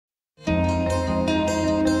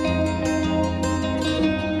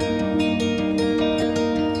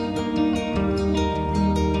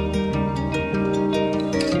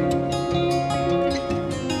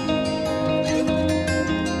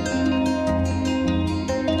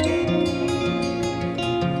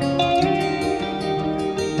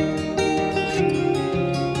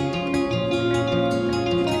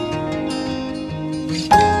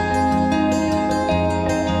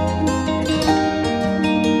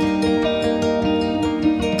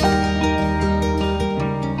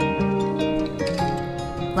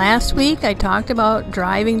Last week I talked about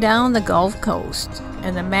driving down the Gulf Coast,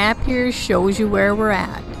 and the map here shows you where we're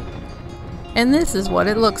at. And this is what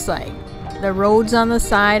it looks like. The roads on the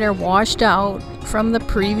side are washed out from the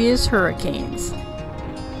previous hurricanes.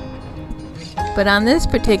 But on this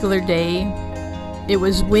particular day, it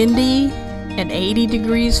was windy and 80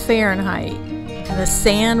 degrees Fahrenheit, and the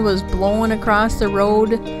sand was blowing across the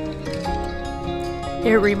road.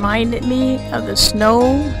 It reminded me of the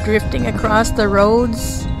snow drifting across the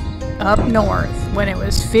roads up north when it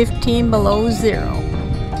was 15 below zero.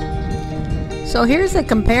 So here's a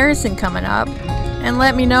comparison coming up, and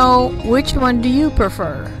let me know, which one do you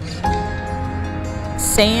prefer?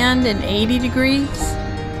 Sand and 80 degrees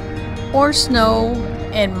or snow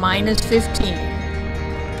and minus 15?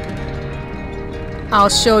 I'll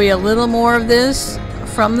show you a little more of this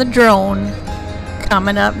from the drone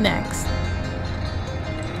coming up next.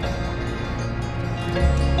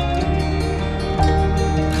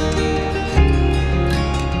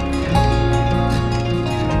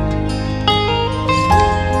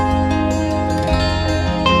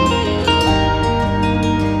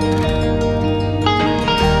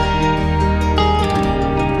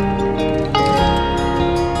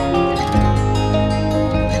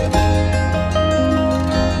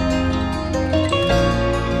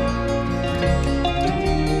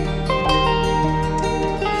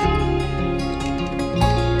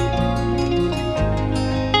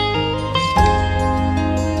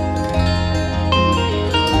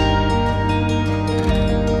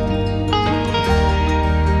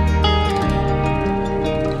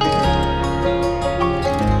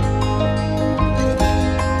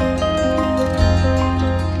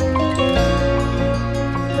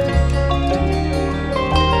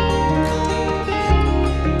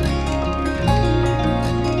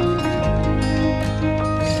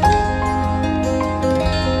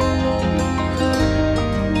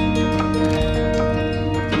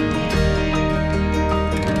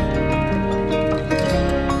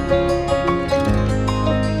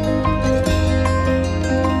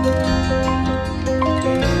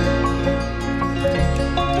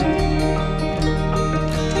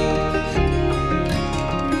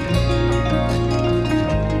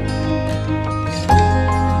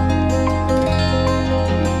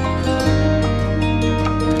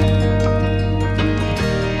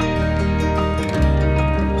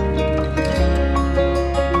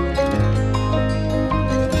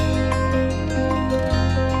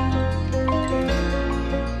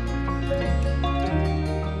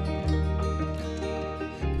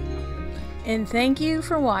 And thank you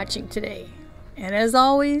for watching today. And as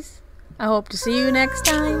always, I hope to see you next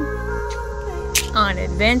time on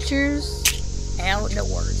Adventures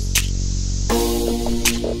Outdoors.